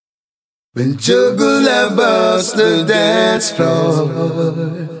When juggler bust the dance floor.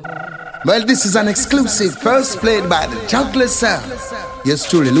 Well, this is an exclusive, first played by the Juggler Sound. Yes,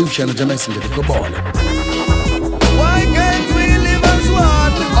 truly, Luciano, the messenger, the cabal. Why can't we live as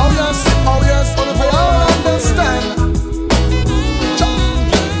one? Oh yes, all of you understand.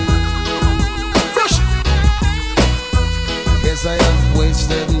 Fresh. Yes, I have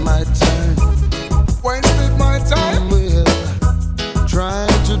wasted my time. Wasted my time? Well,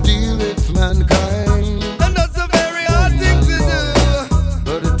 trying to deal with mankind. And that's a very hard thing to do.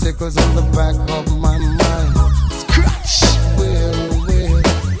 But it tickles on the back of my mind. Scratch. Well,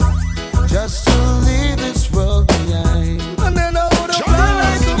 just to leave this world behind. And then I would have fly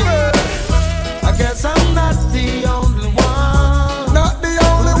like a bird. I guess I'm not the only one. Not the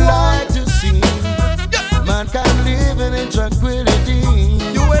only one to see. Yeah. Man can live in tranquility.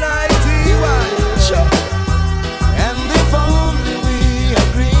 You and I, T.Y. Sure. And if only we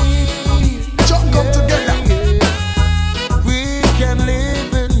agree, come together, we can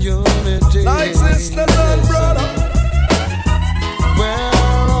live in unity. Like sisters and brother. We're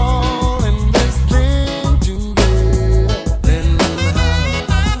all in this thing together. Then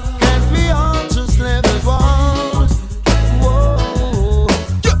can't we all just live as one? Whoa.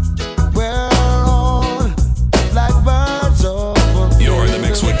 We're all like birds of a feather. You're in the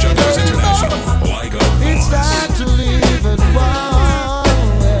mix with Jugglers International. Like It's time to live at one.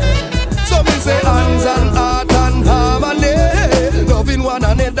 So we say hands and heart and harmony, loving one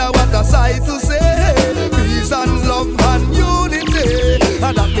another, what a sight to say. Peace and love and unity,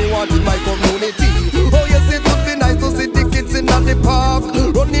 and that me want in my community. Oh yes, it would be nice to see the kids in the park,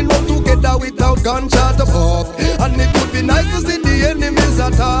 running round together without gunshot to pop. And it would be nice to see the enemies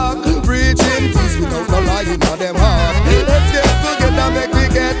attack, preaching peace without no lying on them heart. Let's get together, make we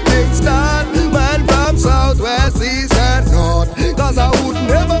get things done. Man from south, west, east and north. Cause I would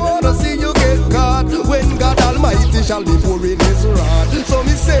never wanna see you get caught when God Almighty shall be pouring his wrath. So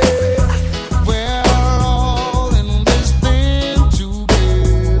me say, we're all in this thing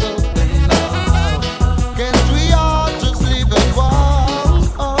together. Can't we all just live at one?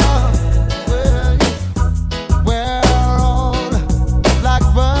 We're all like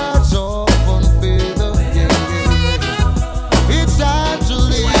birds of one feather. It's time to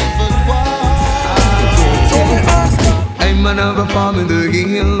live at one. I'm another farm in the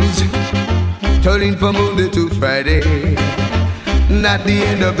hills, turning from Monday to Friday. And at the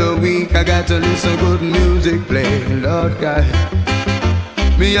end of the week, I got to listen to good music play. Lord God,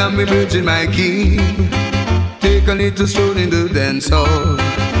 me and me bridging my key, take a little stroll in the dance hall,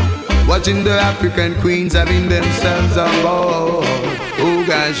 watching the African queens having themselves a ball. Oh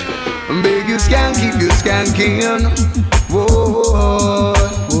gosh, beg you skank, keep you skanking. Whoa,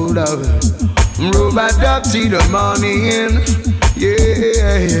 hold up, robot dub till the morning.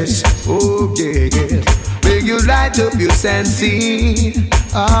 Yes, okay, yes. Beg you light up your sensei.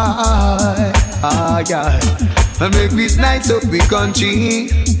 Yeah. And make this night up we country.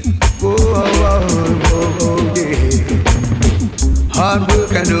 Yeah. Hard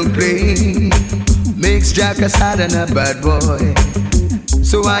work and no play makes Jack a sad and a bad boy.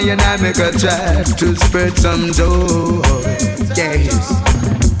 So I and I make a try to spread some joy. Yes.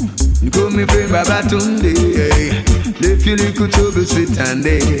 Come me friend Baba Tunde, left your little trouble sweet and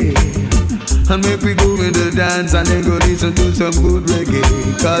day. And make we go in the dance and then go listen to some good reggae.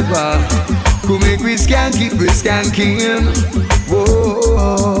 Cause come make we skank, keep we skanking.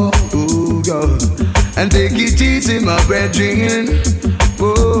 Whoa, oh God. And take it easy my brethren.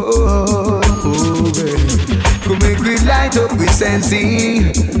 Whoa, oh God. Come make we light up we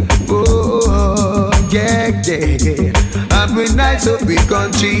sensing. Whoa, yeah, yeah. And we nice up we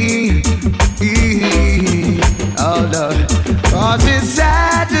country. Oh Lord, cause it's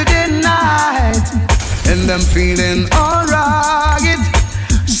Saturday night and I'm feeling alright.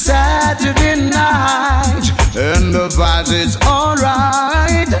 Saturday night and the vibes is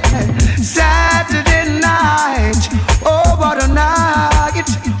alright. Saturday night, oh what a night.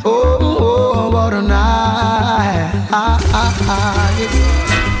 Oh what a night.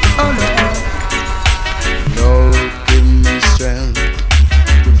 Oh Lord, Lord give me strength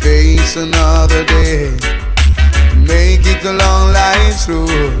to face another day. Make it a long life's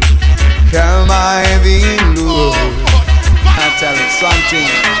road. Carry my heavy load. I tell you something.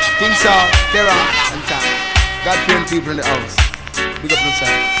 Things are, they're on time. Got 20 people in the house. Big up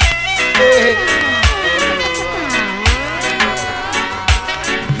yourself. Hey.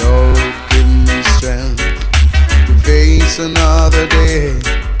 Lord, give me strength to face another day.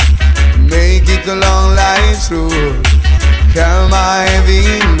 Make it a long life's road. Carry my heavy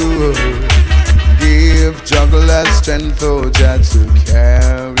load. Give juggler strength, oh Jah, to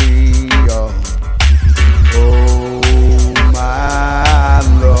carry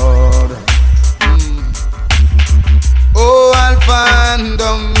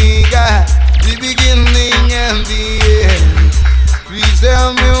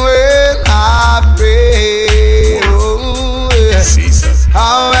tell me when I pray. Oh, yeah.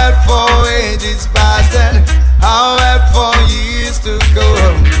 How had for ages past and how had for years to go.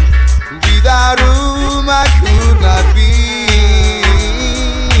 Without whom I could not be.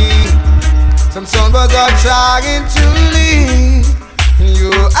 Some songbirds are trying to live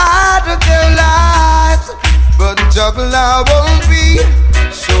you out of their lives, but juggler won't be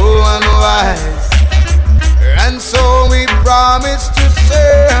so unwise. And so we promise to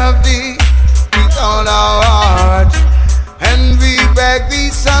serve thee with all our heart, and we beg thee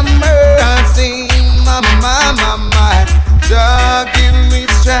some mercy, my, just give me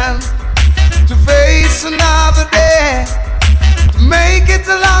strength to face another day, to make it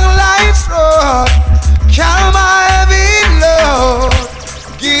along life's road, calm my heavy load,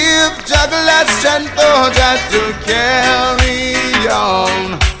 give juggler strength, oh, just to carry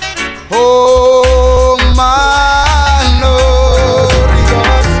on. Oh my Lord,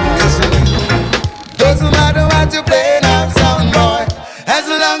 doesn't matter what you play now, sound boy, as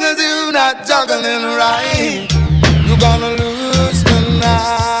long as you're not juggling right, you're gonna lose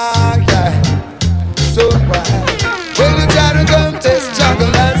tonight. Yeah. So why, when you try to come test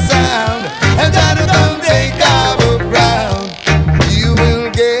juggle that sound, and try to come take our ground, you will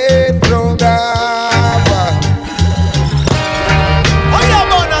get thrown down.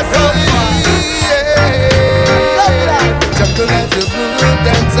 Let the good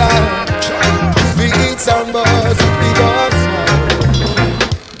dance out. We eat some bars, we got small.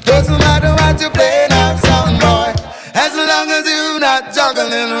 Doesn't matter what you play now, sound boy, as long as you're not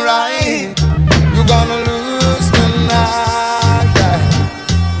juggling right, you're gonna lose tonight. Yeah.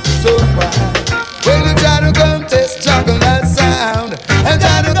 So why, when you try to come test juggle that sound, and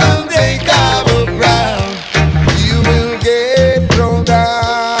try to come take our ground, you will get thrown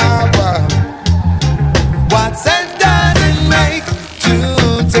down. What sense does it make to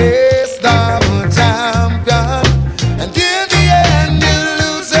taste of a champion, and in the end you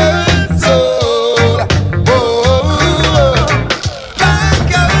lose your soul? Oh, back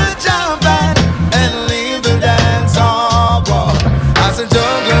your champion and leave the dance hall. As a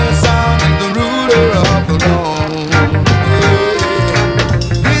juggler sound is the ruler of the room. Yeah.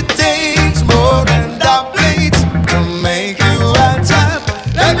 It takes more than the plates to make you a champ.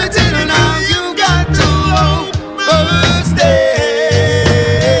 Let me tell you now, you got to overstay.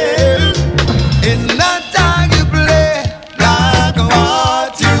 It's not time you play like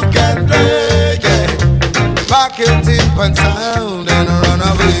what you can play. Yeah. Pack your tip and sound and run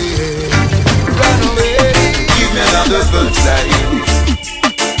away. Run away. Give me another good time.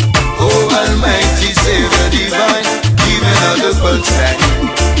 Oh, Almighty Savior Divine, give me another good time.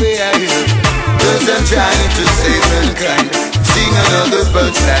 Where are you? Cause I'm trying to save mankind. Sing another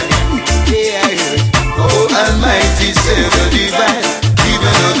good time. Where are you? Oh, Almighty Savior Divine, give me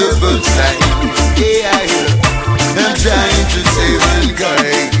another good time. Where are you? I'm trying to save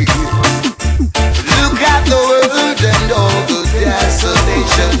mankind. Look at the world and all the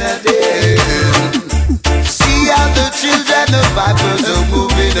desolation that is. See how the children of vipers are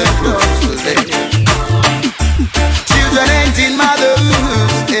moving across the land. Children ain't in mothers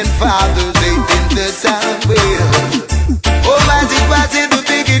and fathers ain't in the sound wheel. Oh, as it was in the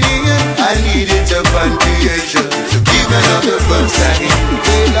beginning, I needed to find creation. So give me another first time.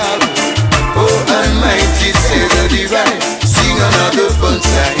 Oh, Almighty Savior Divine, sing another first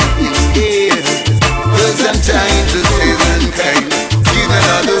time. Yeah, cause I'm trying to save mankind. Give me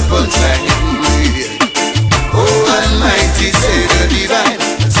another first time. Yeah. Oh, Almighty Savior Divine,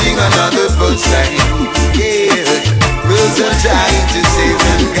 sing another first time. Yeah, cause I'm trying to save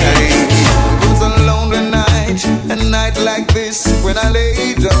mankind. It was a lonely night, a night like this, when I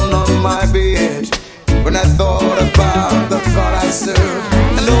lay down on my bed, when I thought about the God I serve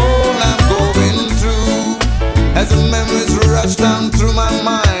and all I'm going through. As the memories rushed down through my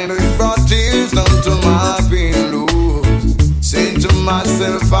mind, it brought tears down to my pillow. Saying to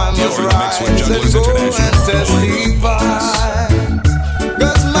myself, I must rise and go and testify.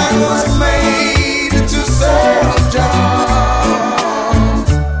 Cause man was made to serve God,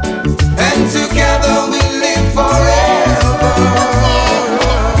 and together we live forever.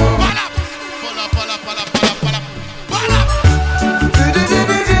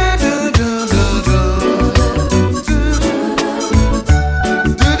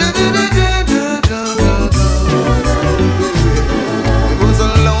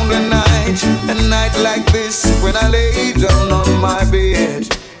 Like this, when I lay down on my bed,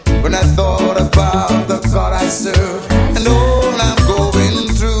 when I thought about the God I serve and all I'm going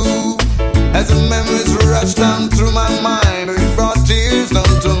through. As the memories rushed down through my mind, it brought tears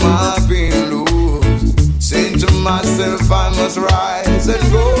down to my pillow. Saying to myself, I must rise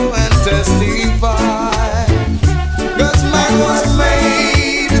and go and testify. 'Cause man was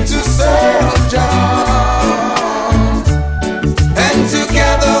made to serve Jah, and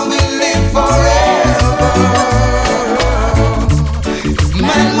together we live forever.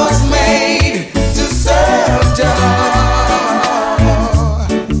 Man was made to serve Jah,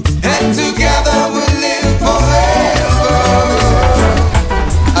 and together we live forever.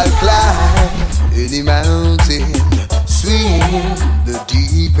 I'll climb any mountain, swim the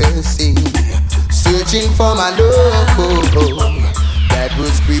deepest sea, searching for my love that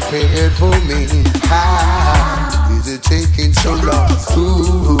was prepared for me. How is it taking so long?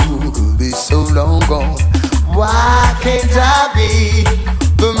 Ooh, be so long gone. Why can't I be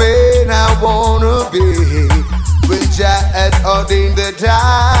the man I wanna be? When Jah has ordained that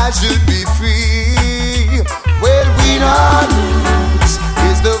I should be free. Well, we not lose.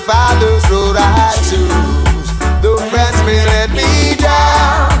 It's the Father's road I choose. Though friends may let me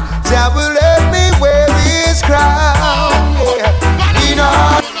down, Jah will let me wear His crown. Yeah. We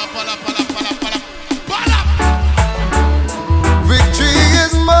not. Victory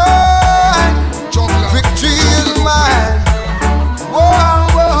is mine. Victory is mine. Whoa,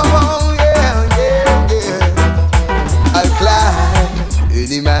 whoa, yeah, yeah, yeah. I'll climb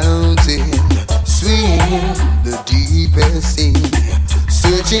any mountain, swim the deepest sea,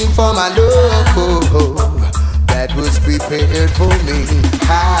 searching for my love that was prepared for me.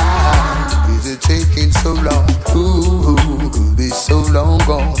 How is it taking so long? Ooh, be so long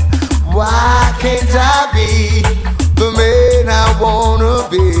gone. Why can't I be the man I wanna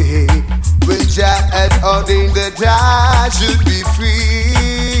be? When Jah has ordained that I should be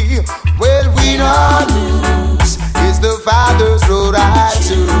free. Well, we not lose. It's the Father's road I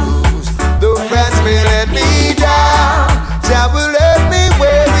choose. Though friends may let me down, Jah will let me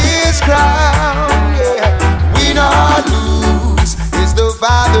wear His crown. Yeah. We not lose. It's the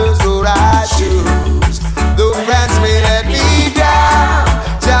Father's road I choose. Though friends may let me down,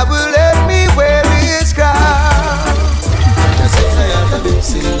 Jah will let me wear His crown. Just say I am the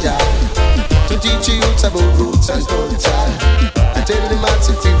messenger to teach you about roots and culture. I tell the man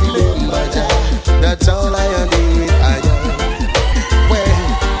to remember Jah. That's all I am doing with I am. Well,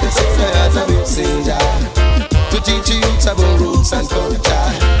 just say I am the messenger to teach you about roots and culture.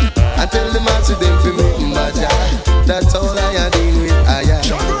 I tell the man to remember Jah. That's all I am doing with I am.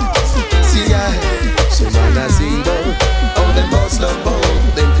 See I, so man I sing about all them boss love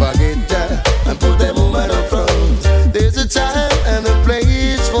both. Then forget Jah and put them woman up front. There's a time and a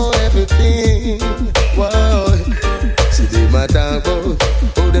place for everything. Whoa, see them a talk about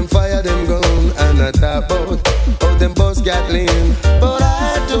how them fire them gun, and I talk about how them boss got lean. But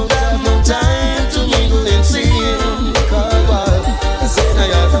I don't have no time to mingle and sing. Cause what I said I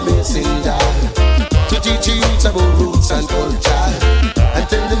have a messenger to teach you about roots and culture, and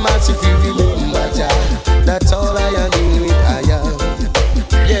tell the mass if you remember Jah. That's all I am doing with I am.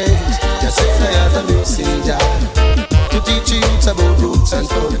 Yes, just say I have a messenger to teach you about roots and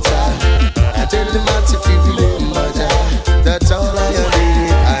culture, and tell the mass if you remember Jah. That's all I am doing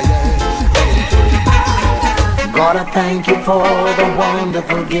with I am. God, I thank you for the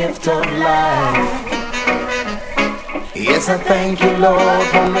wonderful gift of life. Yes, I thank you, Lord,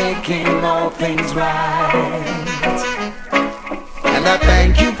 for making all things right. And I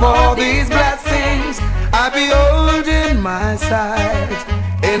thank you for these blessings I behold in my sight.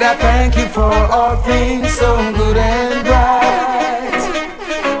 And I thank you for all things so good and bright.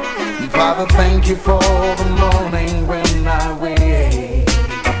 And Father, thank you for the morning when I wake.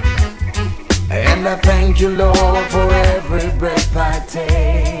 And I thank you, Lord, for every breath I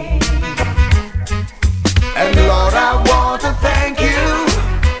take. And Lord, I want to thank you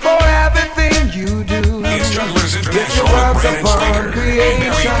for everything you do. It's Jugglers Your International works Brand upon Stinger.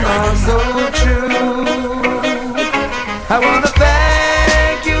 creation are so true. I want to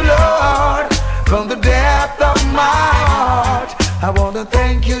thank you, Lord, from the depth of my heart. I want to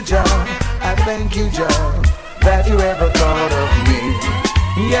thank you, Jah. I thank you, Jah, that you ever thought of me.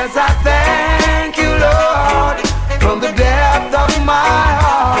 Yes, I thank you, Lord, from the depth of my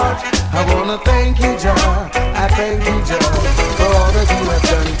heart. I want to thank you, Jah. I thank you, Jah, for all that you have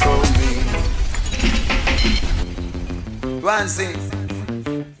done for me. One thing,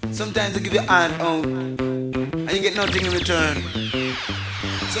 sometimes they give you hand out and you get nothing in return.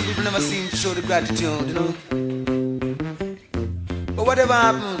 Some people never seem to show the gratitude, you know. But whatever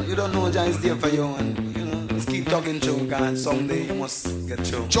happens, you don't know Jah is there for you, and you know, just keep talking to him, and someday you must get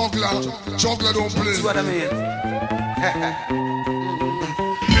through. Juggler don't play. That's what I mean.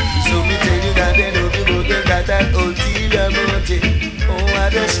 So me tell you that they know people get that ulterior motive. Oh,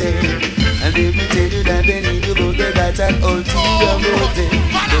 what a shame. And if me tell you that they need to go get that ulterior motive.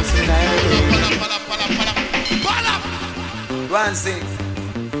 Fancy.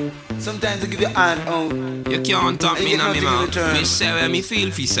 Sometimes I give you hand out. You can't talk me now, me mouth. Me say where me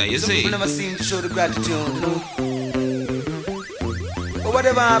feel for say, you Some see. people never seem to show the gratitude, you know. But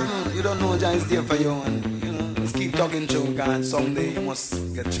whatever happens, you don't know John is there for you, and you know, just keep talking to him, and someday you must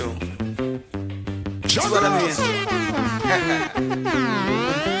get through. That's what I mean.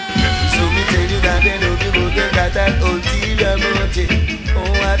 So me tell you that they love you, but they got that ulterior motive.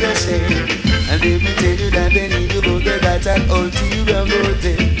 Oh, what a shame. And they me tell you that they need you, but they got that ulterior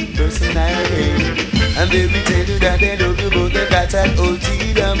motive. Personality. And they me tell you that they love you, but they got that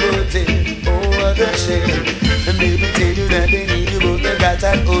ulterior motive. Oh, what a shame. And they me tell you that they need you, but they got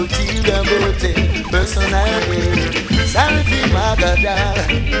that ulterior motive. Personality. Sorry for my God.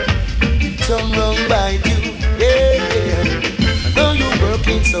 Some wrong by you, yeah. And though you're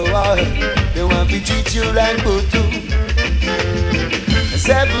working so hard, they want to treat you like Butu.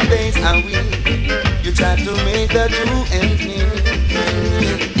 7 days a week, you try to make the 2 ends meet.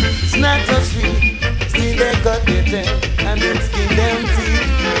 It's not so sweet, still they cut their teeth and then skin them teeth.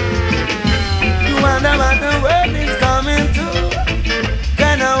 You wonder what the world is coming to.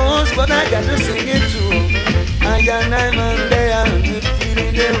 Kinda host, but I got to sing it too. I and I'm on there,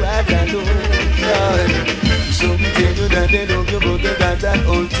 feeling the right alone. So we tell you that they love you, but they got that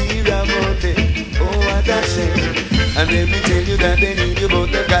ulterior motive. Oh, what a shame. And then we tell you that they need you, but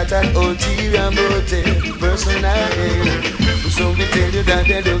they got that ulterior motive. Personality. So we tell you that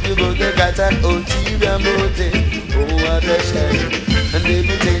they love you, but they got that ulterior motive. Oh, what a shame. And then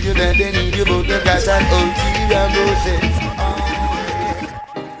we tell you that they need you, but they got that ulterior motive.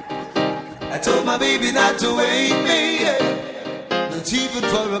 I told my baby not to wake me, not even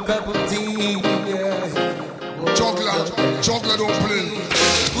for a cup of tea. Juggler don't play.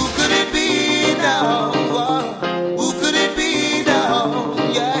 Who could it be now? Who could it be now?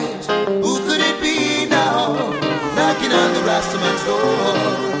 Yes, who could it be now? Knocking on the Rastaman's door.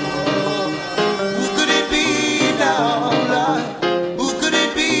 Who could it be now, Lord? Who could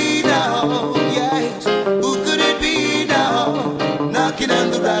it be now? Yes, who could it be now? Knocking on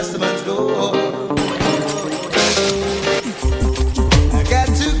the Rastaman's door. I got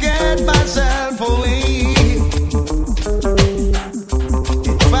to get myself away.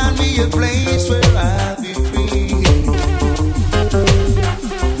 Find me a place where I'll be free.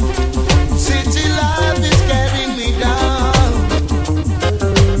 City life is carrying me down.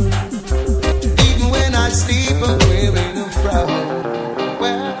 Even when I sleep, I'm wearing a frown.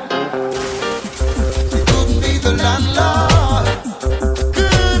 Well, it couldn't be the landlord,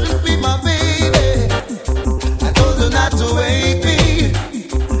 couldn't be my baby. I told her not to wake me,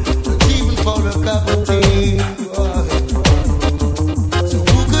 not even for a cup of tea.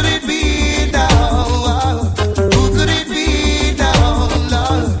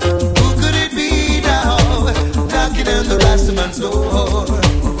 Man's door.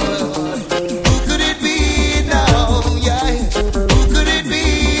 Who could it be now? Yeah. Who could it be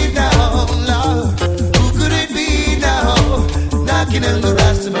now? Lord? Who could it be now? Knocking on the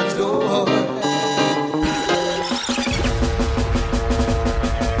Rastaman's door.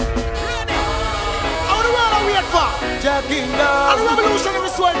 How the world are we for? Jah Kingdom. And the revolutionary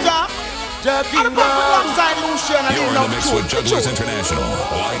soldier. Jah And the Kingdom. prophet alongside Luciano. You're in the mix with Jugglers International,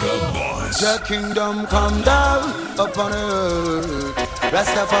 like a boss. Jah Kingdom come down upon earth.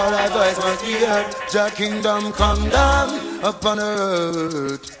 Rastafari voice must be heard. Jah Kingdom come down upon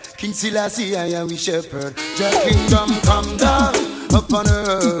earth. King Selassie I am we shepherd. Jah Kingdom come down upon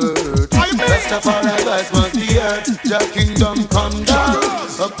earth. Rastafari voice must be heard. Jah Kingdom come down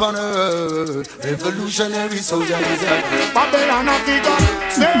upon earth. Revolutionary soldier is here. Babylon of the gun.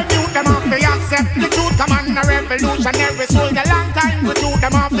 Say you them off the accept the truth. Come on a revolutionary soldier. Long time we do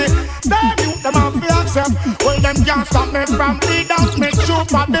them off the. Say you them off the accept. Well them can't stop me from freedom. Make sure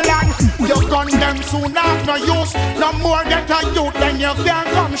Babylon. You gun them soon have no use. No more get a youth then you can't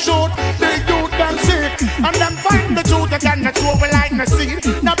come shoot. The youth them sick. And them find the truth again. The truth will like the seed.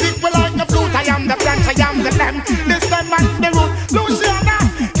 The people like the flute. I am the branch, I am the lamb. This them and the root. Luciano,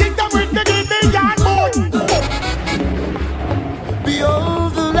 kick them with the yard boat.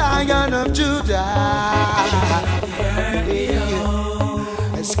 Behold the Lion of Judah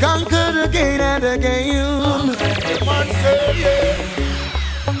has conquered again and again.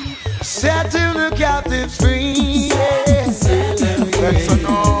 Setting the captives free. Yes, again.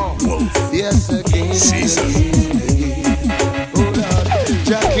 Oh Lord,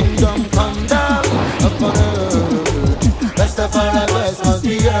 Jah Kingdom come down upon earth. Rastafari voice must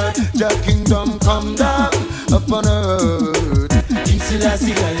be heard. Jah Kingdom come down upon earth. King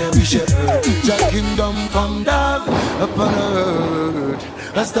Selassie I am we shepherd. Jah Kingdom come down upon earth.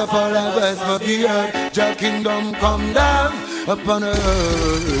 Rastafari voice must be heard. Jah Kingdom come down upon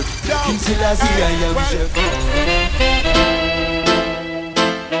earth. King Selassie, I am Shepherd.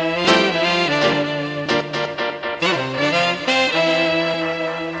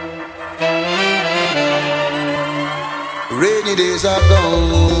 Rainy days are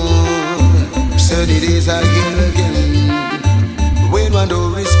gone, sunny days are here again. When one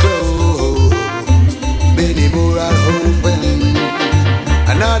door is closed, many more are open.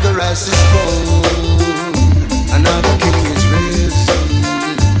 Another rise is born, another king is risen.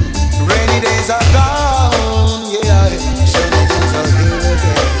 Rainy days are gone, yeah, sunny days are here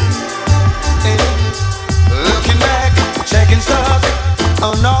again. Looking back, checking stock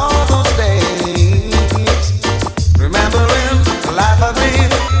on all those days. Remembering the life I've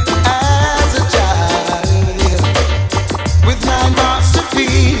lived as a child, with 9 mouths to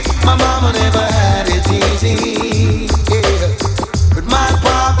feed, my mama never had it easy. Yeah. But my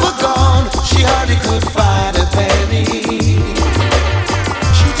papa gone, she hardly could find a penny.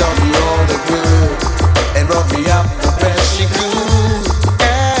 She taught me all the good and brought me up the best she could.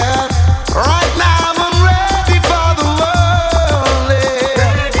 Yeah. Right now I'm ready for the world.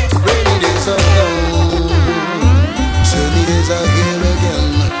 Yeah. Rainy days are gone, sunny days are here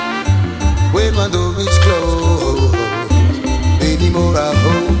again. When my door is closed, many more are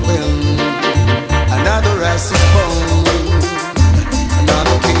open. Another rise is born,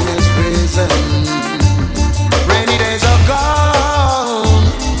 another king is risen. Rainy days are gone,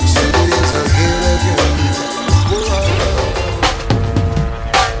 sunny days are here again.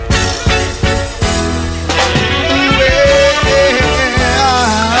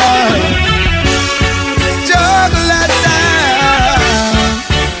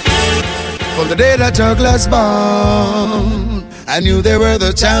 From the day that jugglers born, I knew they were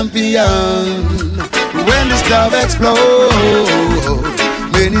the champion. When this love explode,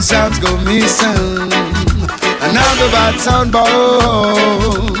 many sounds go missing. Another bad sound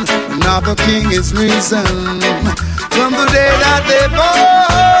born, another king is risen. From the day that they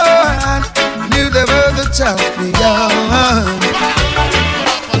born, I knew they were the champion.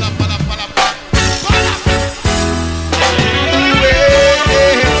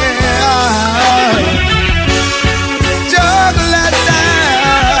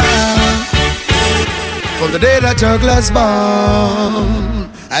 From the day that jugglers born,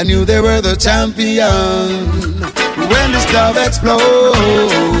 I knew they were the champion. When this love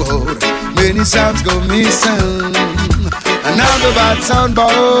explode, many sounds go missing. Another bad sound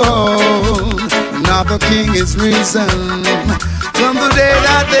born, another king is risen. From the day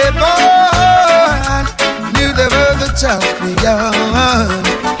that they born, I knew they were the champion.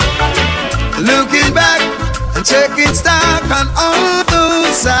 Looking back and checking stock on all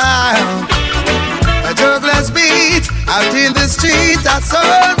those sounds, a juggler's beat out in the streets, I saw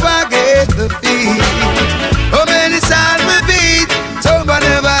forget the beat. Oh, many sounds we beat, so but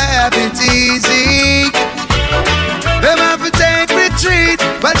never have it easy. Them have to take retreat,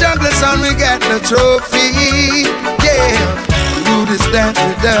 but juggler son we get the trophy. Yeah, the rudest dance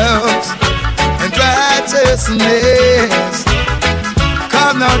with doves and righteousness.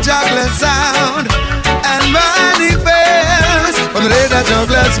 Come now, juggler sound and manifest. From the day that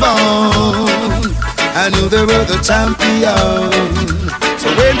jugglers born, I knew they were the champion. So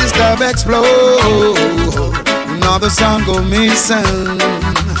when this love explode, another song go missing.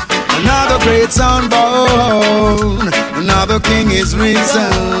 Another great sound born, another king is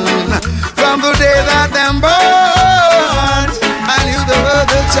risen. From the day that them born, I knew they were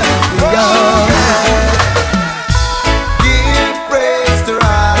the champion. Give praise to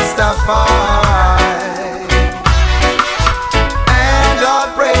Rastafari, and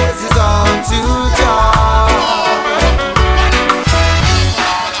all praises unto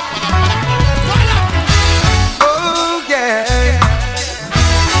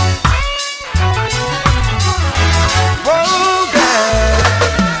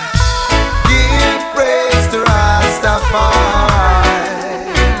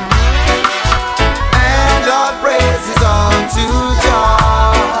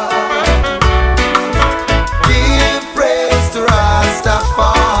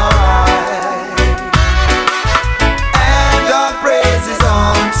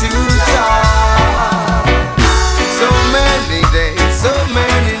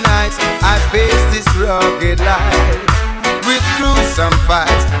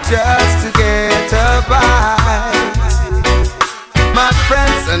just to get a bite. My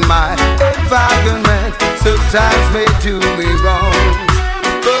friends and my environment sometimes may do me wrong,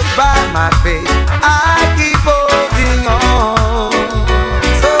 but by my faith I keep holding on.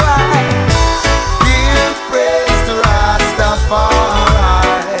 So I give praise to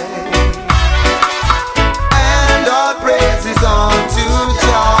Rastafari, and all praises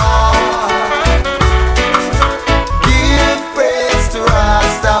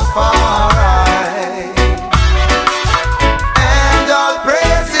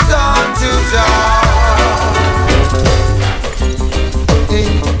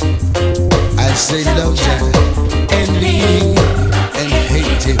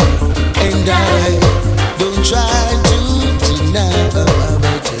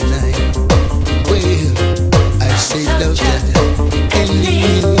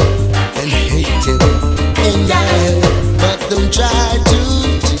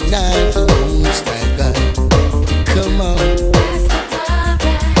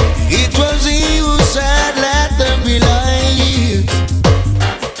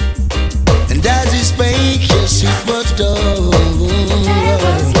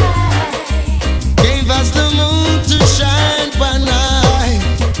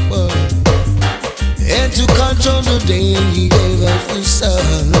day He gave us the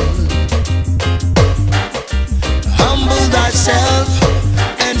sun. Humble thyself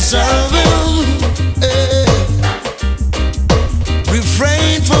and serve Him.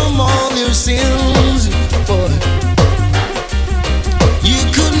 Refrain from all your sins, for you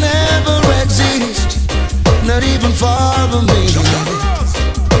could never exist, not even for me,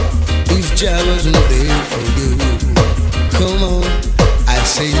 if Jah wasn't there for you. Come on, I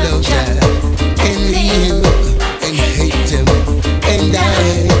say love Jah and you and hate Him, and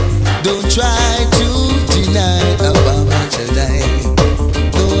I don't try to deny about tonight.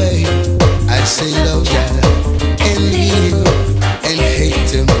 No way, I say love Jah and you and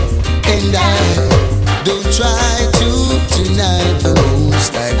hate Him, and I don't try to deny the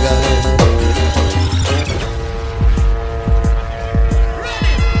Most High God.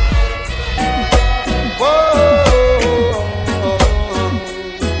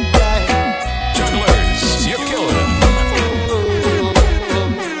 Jugglers, you're killing them.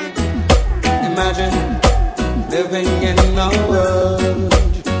 Imagine living in a world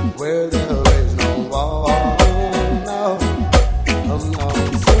where there is no war. No.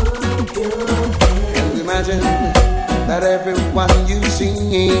 And imagine that everyone you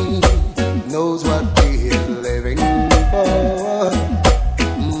see knows what he is living for.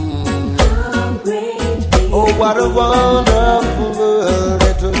 Oh, what a wonderful world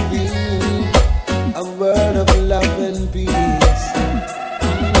it would be, a world of love and peace,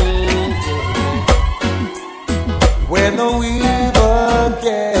 where no evil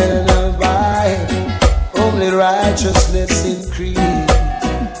can abide, only righteousness increase.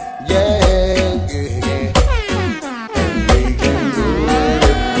 Yeah. And we can do it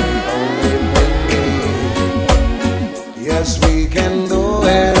if we only believe. Yes, we can do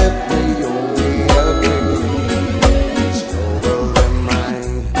it if we only agree. It's your world and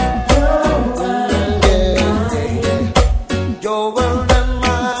mine. Your world and mine. Your world and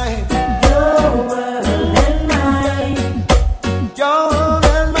mine. Your world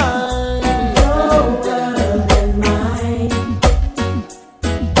and mine. Your world and mine.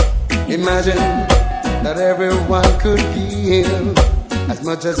 Imagine that everyone could give as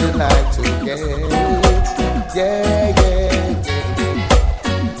much as you'd like to get. Yeah.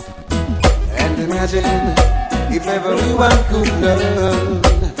 And imagine if everyone could learn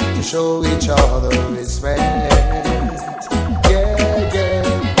to show each other respect. Yeah.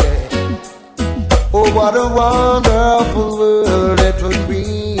 Oh, what a wonderful world it would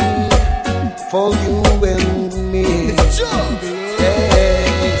be for you and me. Yeah.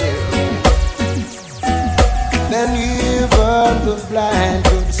 Then even the blind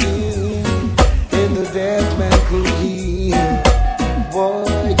could see, and the deaf man could hear.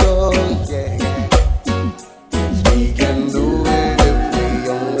 Boy, oh, yeah. We can do it if we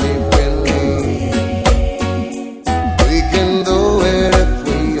only believe. We can do it if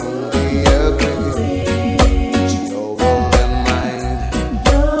we only agree. It's your world and mine.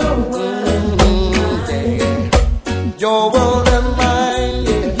 Your world and mine. Yeah. Your world and mine.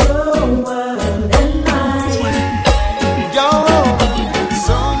 Yeah. Your world and mine. Your world.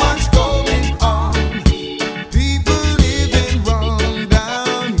 So much going on. People living wrong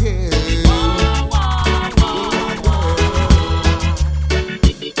down here.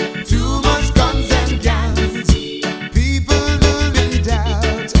 Too much guns and gangs. People living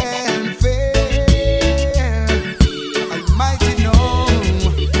doubt and fear. Almighty know.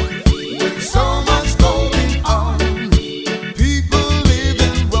 There's so much going on. People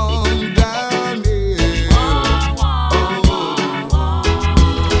living wrong down here.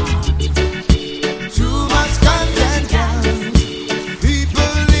 Too much guns and gangs.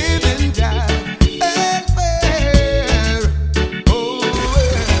 People living doubt and fear.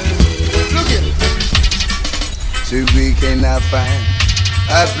 Look it. So we cannot find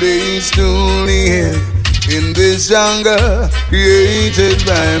a place to live in this jungle created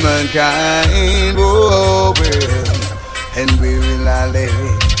by mankind. Oh, well. And where will I lay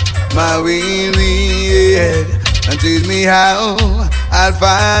my weary head? And teach me how I'll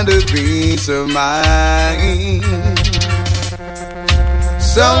find a peace of mind.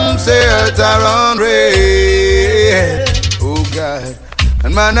 Some say earth are unread. Oh God,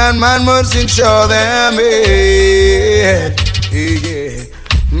 and man must ensure them made. Yeah.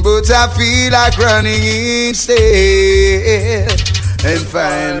 But I feel like running instead and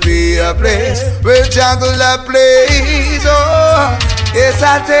find me a place where jungle a place. Oh, yes,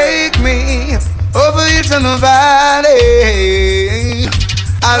 I'll take me over hills and the valley.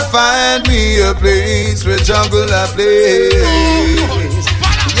 I'll find me a place where jungle a place.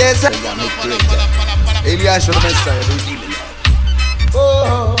 Yes, I am a creator. Elias, the Messiah.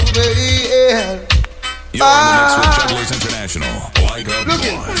 Oh, baby. You're in the mix with Jugglers International, like a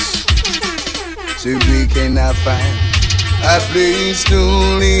boss. So we cannot find a place to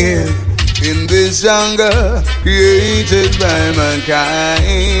live in this jungle created by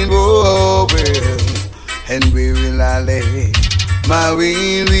mankind. Oh, well, and where will I lay my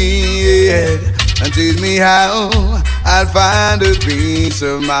weary head? And tell me how I'll find a peace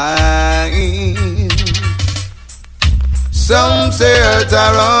of mind. Some say earth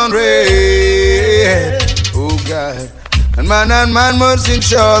are unread, oh God, and man must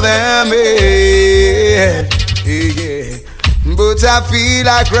ensure them made, yeah. But I feel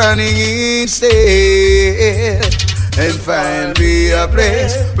like running instead and find me a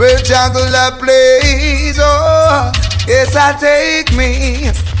place where jungle a place. Oh, yes, I'll take me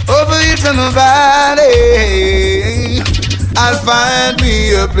over into the valley. I'll find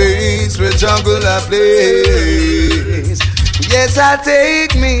me a place where jungle a place. Yes, I'll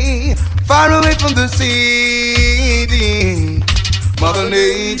take me far away from the city. Mother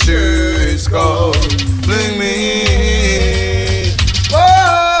Nature is calling me.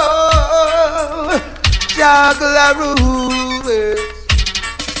 Oh, jungle rules.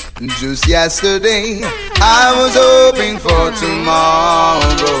 Just yesterday, I was hoping for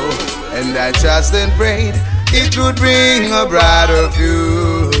tomorrow, and I just and prayed it would bring a brighter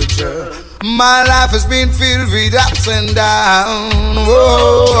future. My life has been filled with ups and downs.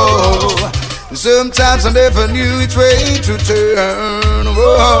 Whoa. Sometimes I never knew which way to turn.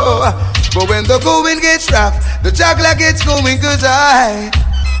 Whoa. But when the going gets rough, the juggler gets going, 'cause I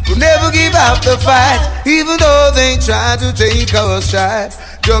will never give up the fight, even though they try to take our stride.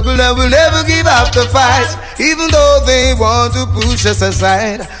 Juggler will never give up the fight, even though they want to push us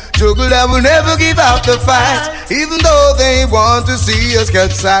aside. Juggler will never give up the fight, even though they want to see us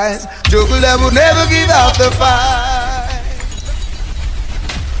capsize. Juggler will never give up the fight.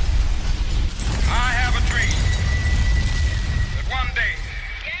 I have a dream that one day,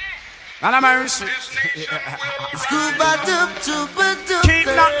 and I'm keep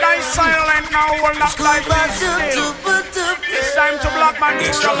not thy silent now, will not lie still. It's time to block my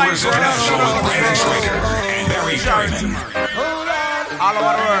Jugglers International with Brandon Schrader and Barry Diamond. all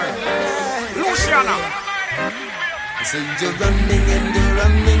over the world. Luciano. I say you're running and you're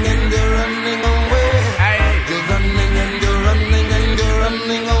running and you're running away. Hey. You're running and you're running and you're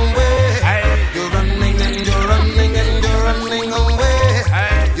running away. Hey. You're running and you're running and you're running away.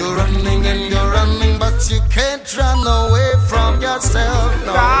 Hey. You're running and you're running, but you can't run away from yourself.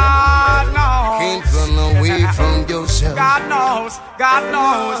 No. God knows. Can't run away from yourself. God knows, God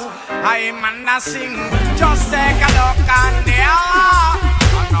knows. I'm a sing. Just take a look on the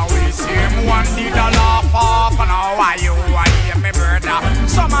and now we see him one did a laugh off. And now why you hear me brother?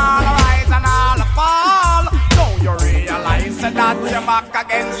 Some all rise and all fall. Now you realize that you're back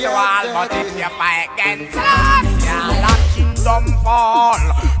against the wall. But if you fight against us, you'll let kingdom fall.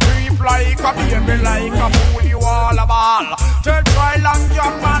 Like a baby, like a fool, you all a ball. Tell try long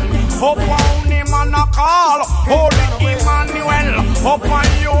young man, up on him and a call. Holy Emmanuel, up on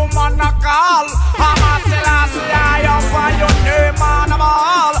you man a call. I'm a Selassie, I up on your name on a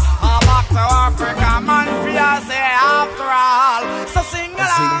ball. I'm back to Africa, man, say after all. So sing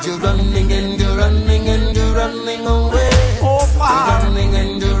along. You're running and you're running and you're running away. Oh, far. You're running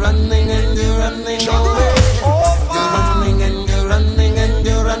and you're running and you're running away. Oh, far. You're running and you're running and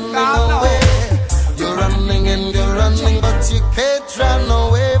you're running away. You're running and you're running, but you can't run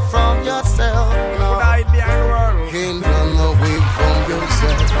away from yourself. No. Can't run away from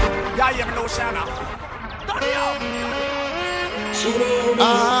yourself. Yeah, you know, Luciano.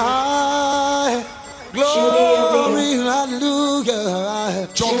 Glory, hallelujah.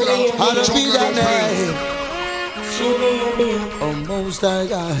 Hallowed be thy name. Oh, Most High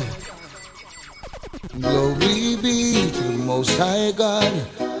God. Glory be to the Most High God.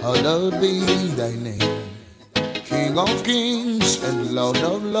 Hallowed be thy name. King of kings and Lord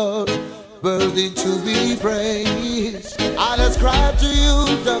of lords, worthy to be praised. I ascribe to you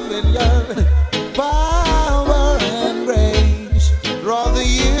dominion, power and grace. For all the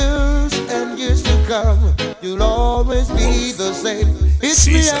years and years to come, you'll always be the same. It's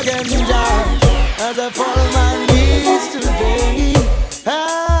me again, God, as I fall on my knees today.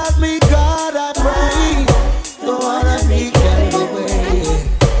 Help me, God, I pray. Go on and make the way.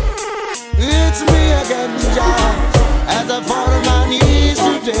 It's me again, God, as I fall on my knees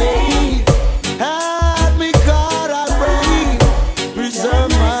today. Help me, God, I pray. Preserve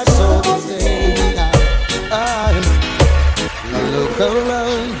my soul today. I look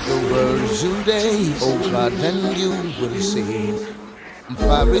around the world today, oh God, and you will see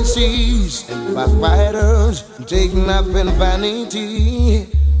Pharisees and backbiters taking up in vanity.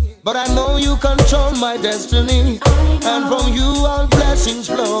 but I know you control my destiny, and from you all blessings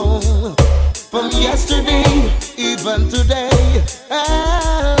flow. From yesterday, even today,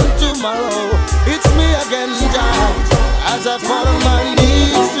 and tomorrow, it's me again, Jah, as I fall on my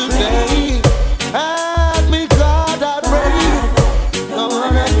knees today. Help me, God, I pray, no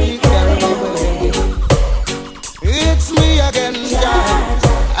one let me carry away. It's me again, Jah,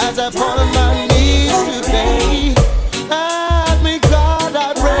 as I fall on my knees today. Help me, God,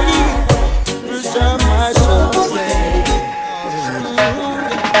 I pray, preserve my soul today.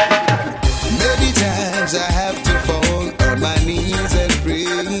 Many times I have to fall on my knees and pray,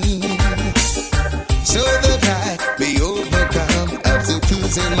 so that I may overcome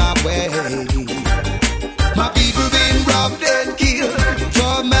obstacles in my way. My people been robbed and killed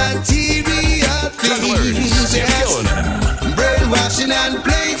for material things. Yes. Brainwashing and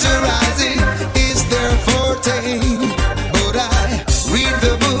plagiarizing is their forte. But I read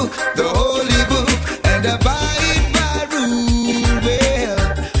the book, the holy book, and abide by rule well,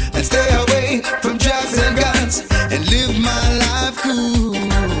 and stay away from drugs and guns and live my life cool.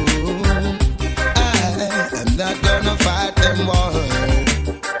 I am not gonna fight them war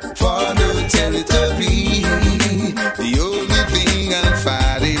for no territory. The only thing I'm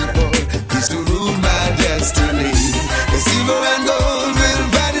fighting for is to rule my destiny. The silver and gold will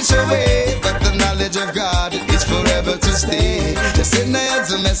vanish away, but the knowledge of God is forever to stay. Just send I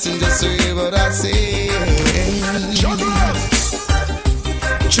as a messenger, so hear what I say.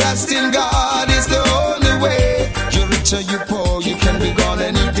 Trust in God is the only way. You're rich or you poor, you can be gone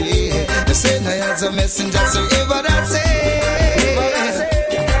any day. Just send I as a messenger, so hear what I say.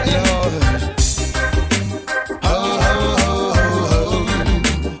 Lord.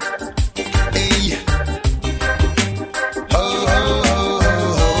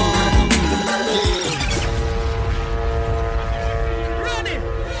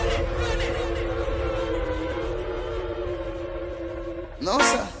 No,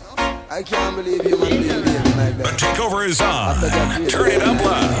 sir. I can't believe you, man. Like The that. takeover is on. Turn it up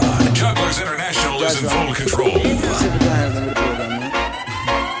loud. Jugglers International is in full control.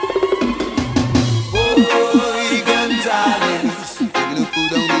 Boy, Gonzales, you know who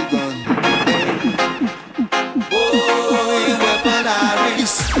don't be gone. Boy,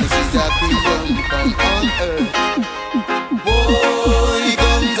 weaponaries, this is the kingdom come on earth. Boy,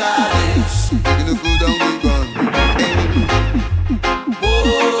 Gonzales, you know who don't be gone.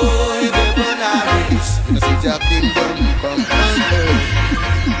 Boy, weaponaries, this is the kingdom come on earth.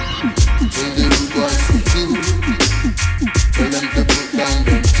 Tell the rude boys to do, tell them to put down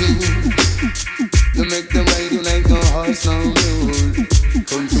them too. To make them ride you like no horse, no mule.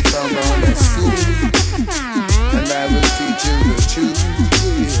 Come to come on the soul, and I will teach you the truth,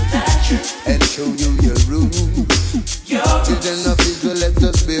 and show you your rules. Children of Israel, let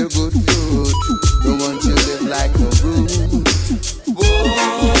us bear good fruit. Don't want you to live like a rule. Boy,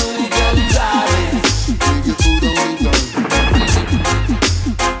 Gonzales, bring your food on me gun.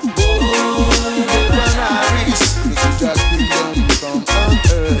 Boy, weaponaries, this is the kingdom come on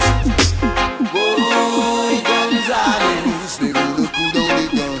earth. Boy, Gonzales, they do the food on the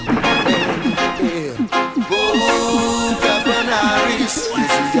gun. Boy, weaponaries,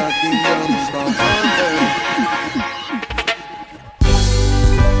 this is the kingdom come on earth.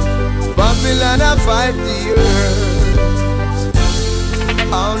 Babylon, I fight the earth.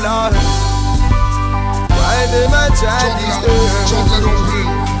 Oh Lord, why them I try this Chocolate earth? don't play.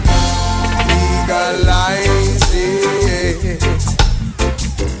 Legalize it.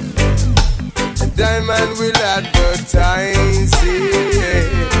 Diamond will advertise it.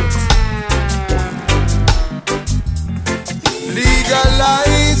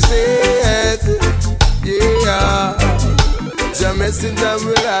 Legalize it. Yeah. The messenger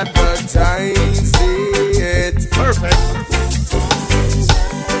will advertise it. Perfect.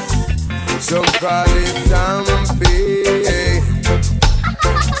 Some call it dumpy.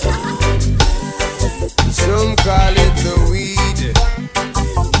 Some call it the weed.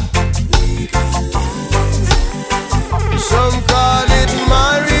 Some call it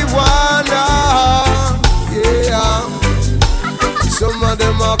marijuana. Yeah. Some of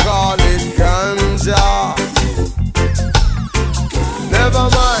them are call it ganja. Never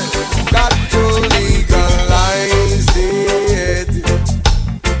mind, got to legalize it.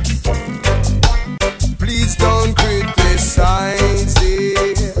 Please don't criticize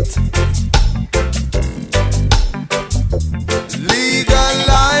it.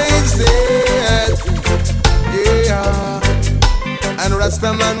 Legalize it. Yeah. And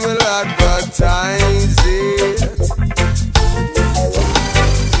Rastaman will advertise it.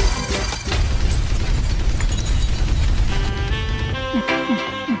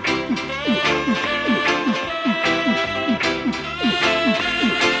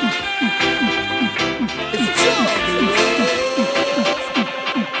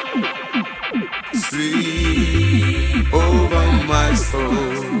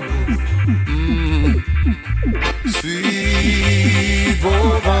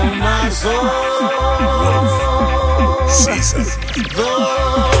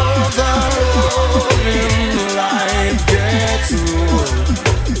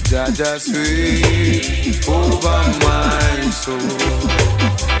 Jaja sweep over my soul.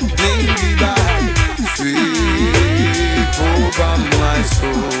 Bring me back, sweep over my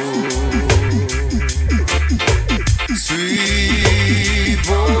soul. Sweep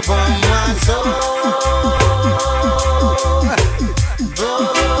over my soul.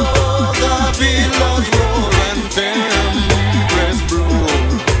 Though the billows roll and tempests blow,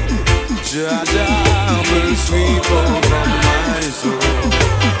 Jaja will sweep over my soul.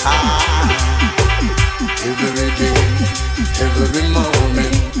 Every day, every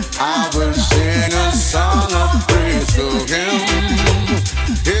moment, I will sing a song of praise to Him.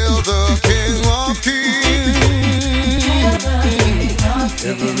 Hail the King of Kings.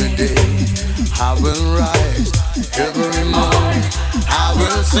 Every day, I will rise. Every morning, I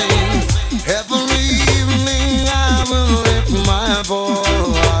will sing. Every evening, I will lift my voice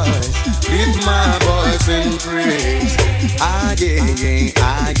in praise.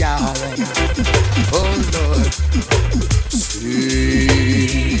 Oh Lord,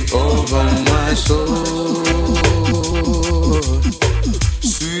 sweep over my soul,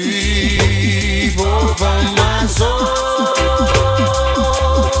 sweep over my soul.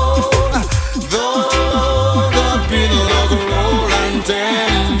 Though the billows roll and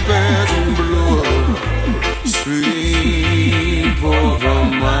tempests blow, sweep over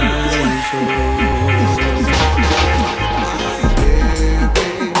my soul.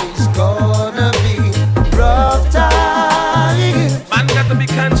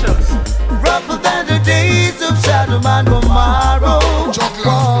 Rougher than the days of Sodom and Gomorrah.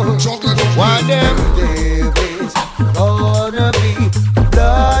 One day is gonna be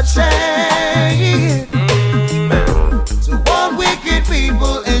bloodshed. So all wicked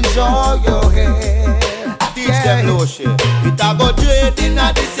people enjoy your head. Teach them no shit. It a go dread in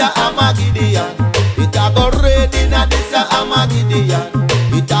a this ya Amagidian. It a go red in a this ya Amagidian.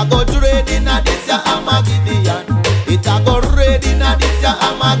 It a go dread in a this ya Amagidian. It a go red in a this ya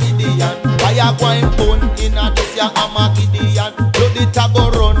Amagidian. Fire going bone in a this ya Amagidian. Blood it a go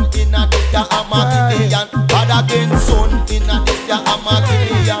run in a this ya Amagidian. Bad against son in a this ya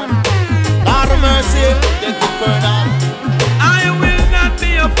Amagidian. Lord mercy, let it burn out. I will not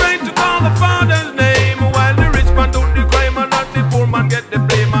be afraid to call the Father's name. While the rich man do the crime and not the poor man get the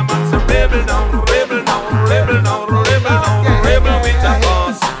blame. My man say rebel down, rebel down, rebel down, rebel down, rebel with a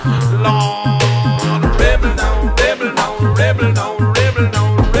cause. Lord, rebel down, rebel down, rebel down, rebel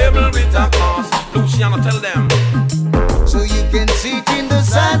down, rebel with a cause. Luciano, tell them. So you can see it in the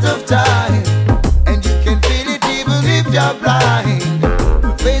signs of time, and you can feel it even if you're blind.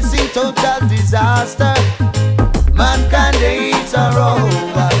 We're facing total disaster. Mankind days are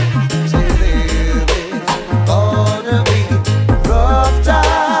over. Say there is gonna be rough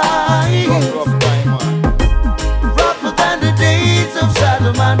time. Rougher than the days of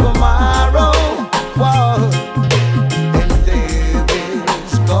Sodom and Gomorrah. Whoa. And there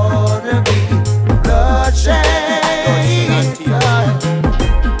is gonna be bloodshed.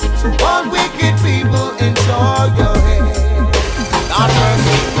 So all wicked people enjoy your head.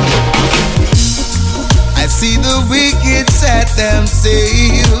 I see the wicked set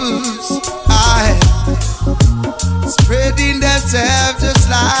themselves, spreading themselves just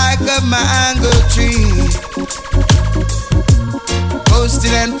like a mango tree,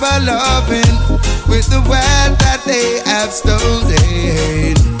 boasting and loving with the wealth that they have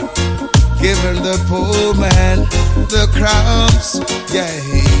stolen, giving the poor man the crumbs, yeah.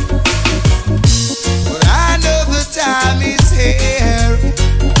 But I know the time is here.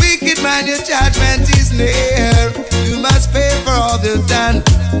 Wicked man, your judgment is near. You must pay for all you've done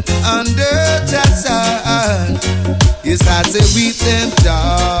under the sun. Yes, I say weep them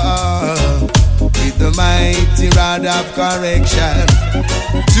down with the mighty rod of correction.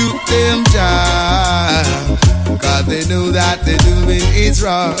 Took them down, cause they know that they're doing is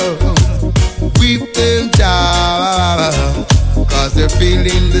wrong. Weep them down, cause they're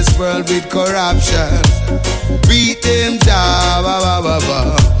filling this world with corruption. Beat them down,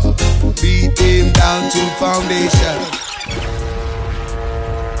 beat them down to foundation.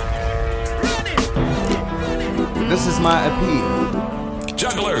 This is my appeal.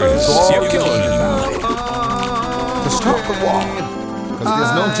 Jugglers, you're killing it. To stop the war, because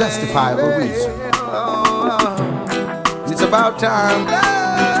there's no justifiable reason. It's about time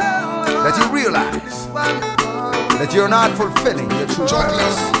that you realize that you're not fulfilling your true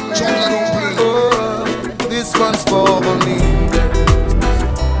purpose. This one's for the leaders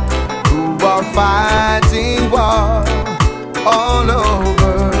who are fighting war all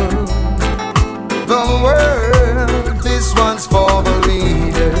over the world. This one's for the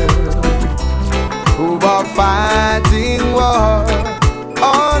leaders who are fighting war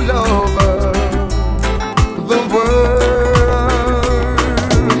all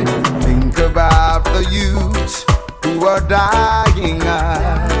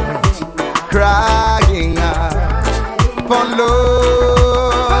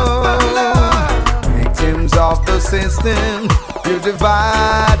destined to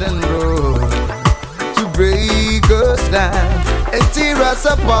divide and rule, to break us down and tear us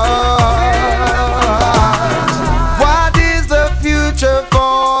apart. What is the future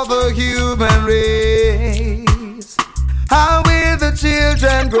for the human race? How will the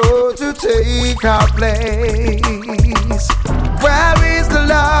children grow to take our place? Where is the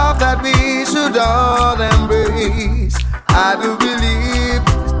love that we should all embrace? I do believe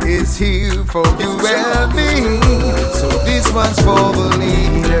it's here for you and me. So this one's for the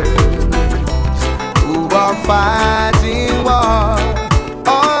leaders who are fighting war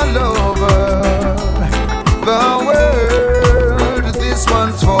all over the world. This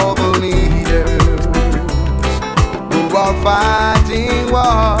one's for the leaders who are fighting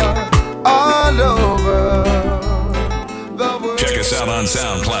war all over the world. Check us out on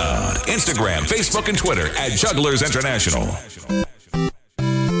SoundCloud, Instagram, Facebook, and Twitter at Jugglers International.